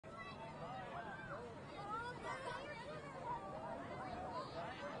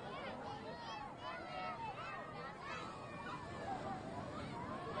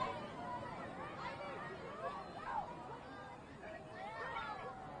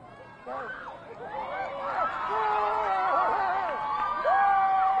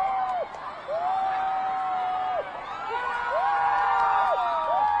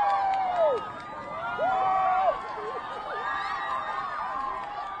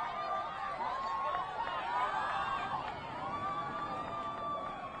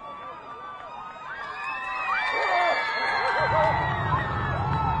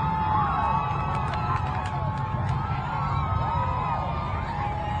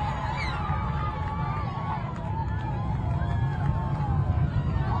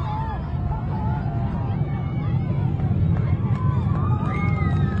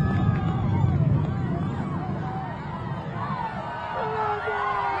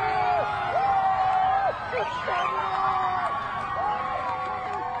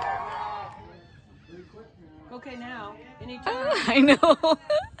Okay, now, anytime. I know.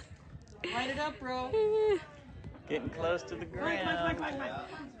 Light it up, bro. Getting close to the ground.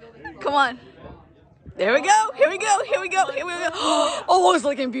 Come on. There we go. Here we go. Here we go. Here we go. Oh, it's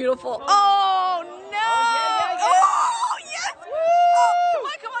looking beautiful. Oh, no. Oh, yes. Oh,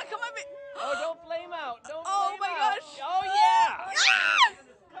 come on. Oh, don't flame out. Don't Oh, flame my out. gosh. Oh, yeah. Yes.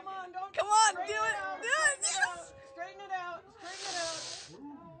 Come on, don't. Come on. Do it. Yes. Straighten it out. Straighten it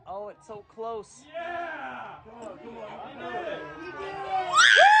out. Oh, it's so close. Yeah! Come on. You did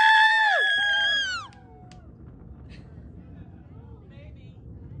it! Maybe.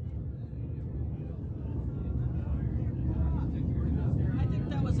 I think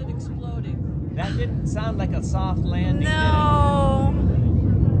that was it exploding. That didn't sound like a soft landing, No. did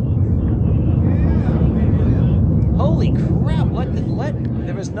it? Holy crap, what?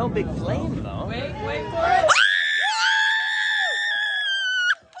 There was no big flame, though. Wait for it.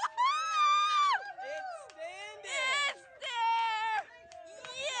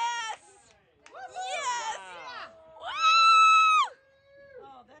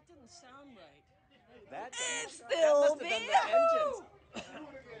 Sound right. It's still that must have been the engines.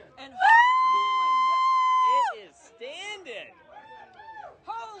 And It is standing.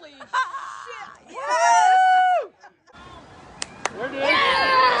 holy shit! Yes! There it is! Yes!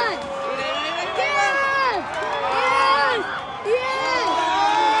 Yeah!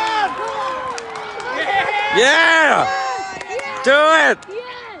 Yes! Do it!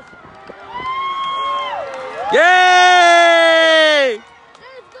 Yes! Yay!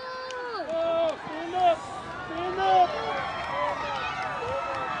 Let's go! Oh, stand up! Stand up!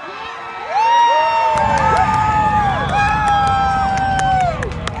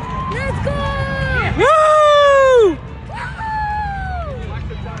 Let's go! Woo!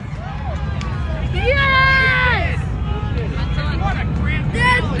 Yes!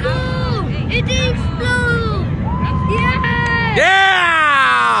 Let's go! It exploded! Yes!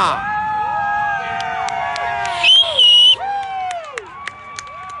 Yeah!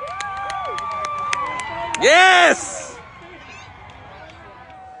 Yes!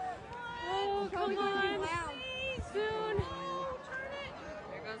 Oh, come on! Soon!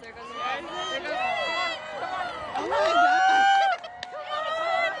 There goes. Oh my god.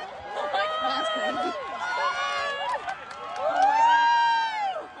 That's crazy.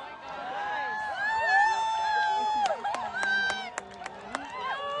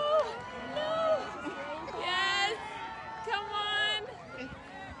 Yes! Come on!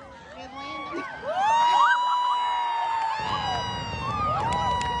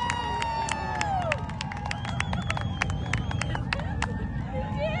 It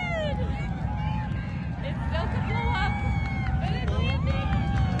did! It's still to blow up, but it's landing!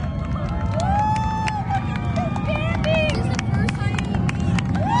 This is the first time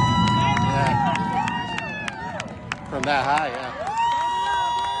From that high, yeah.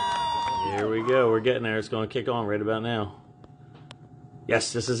 Here we go. We're getting there. It's going to kick on right about now.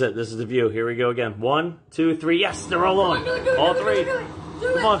 Yes, this is it. This is the view. Here we go again. 1, 2, 3. Yes, they're all on. All three.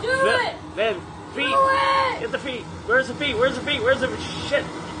 Come on. Finn. Feet. Get the feet. Where's the feet? Where's the feet? Where's the shit?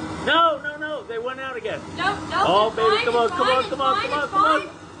 No. They went out again. No, Oh, it's baby. fine, Come on. it's Come fine, on. it's Come on. fine, Come on. it's Come on.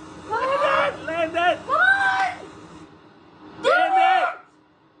 fine. Land it. Come on! Land it.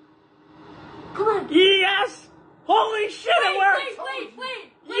 Come on! Yes. Holy shit, it worked.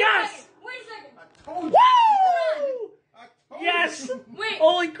 Wait Yes. Wait a second! Woo! Yes. Wait!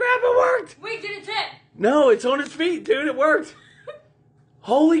 Holy crap, it worked. Wait, did it tip? No, it's on its feet, dude. It worked.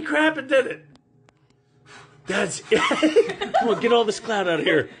 Holy crap, it did it. That's it. Come on, get all this cloud out of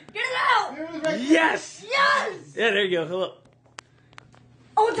here. Get it out! Yes. Yes! Yeah, there you go. Hello.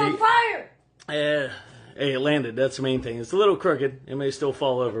 Oh, it's on fire! Hey, it landed. That's the main thing. It's a little crooked. It may still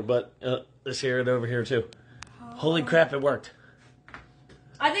fall over, but let's hear it over here, too. Holy crap, it worked.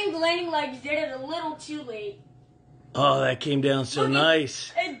 I think the landing legs did it a little too late. Oh, that came down so Look,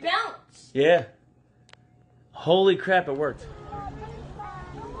 nice. It bounced. Yeah. Holy crap, it worked.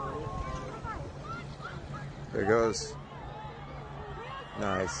 There goes.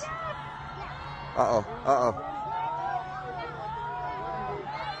 Nice. Uh-oh. Uh-oh.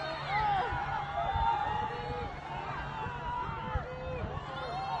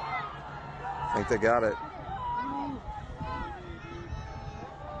 I think they got it.